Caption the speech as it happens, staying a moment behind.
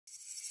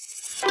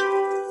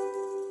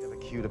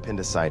acute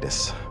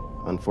appendicitis.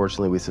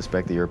 Unfortunately, we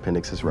suspect that your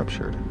appendix is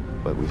ruptured,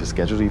 but we've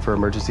scheduled you for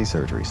emergency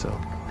surgery, so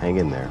hang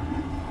in there.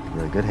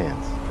 You're in good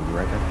hands. We'll be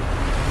right back.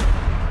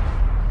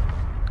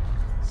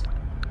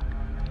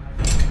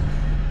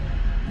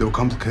 There were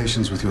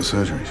complications with your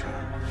surgery,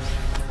 Sharon.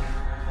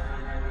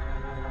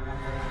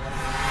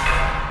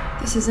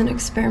 This is an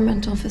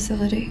experimental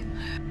facility.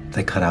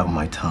 They cut out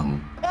my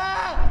tongue.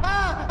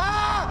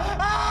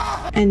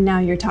 And now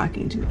you're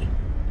talking to me.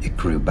 It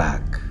grew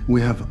back.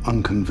 We have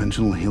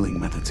unconventional healing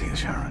methods here,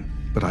 Sharon,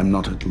 but I'm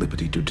not at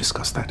liberty to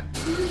discuss that.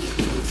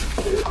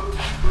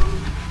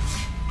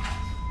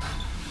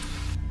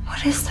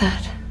 What is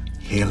that?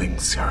 Healing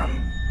serum.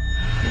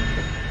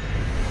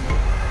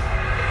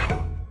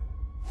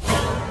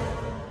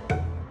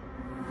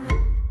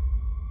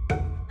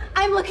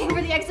 I'm looking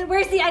for the exit.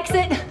 Where's the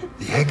exit?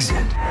 The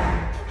exit?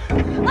 Ah!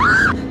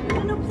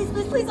 No,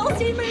 please, I'll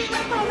stay in my room.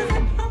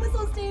 I promise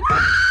I'll stay in my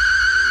room.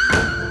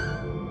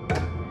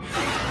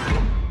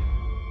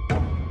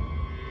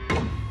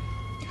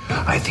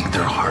 I think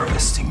they're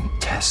harvesting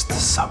test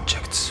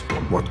subjects.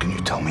 What can you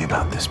tell me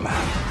about this man?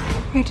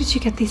 Where did you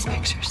get these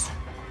pictures?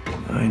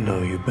 I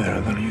know you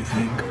better than you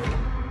think.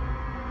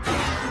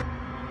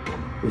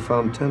 We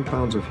found 10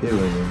 pounds of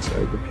heroin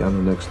inside the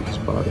piano next to his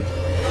body.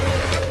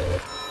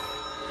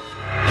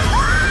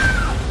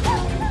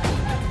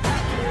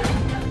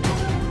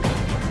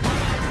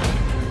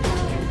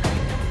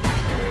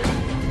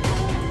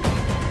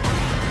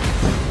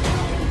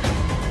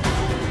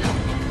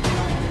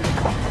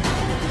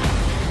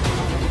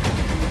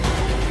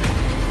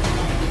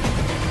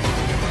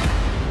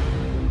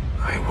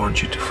 I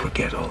want you to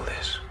forget all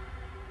this.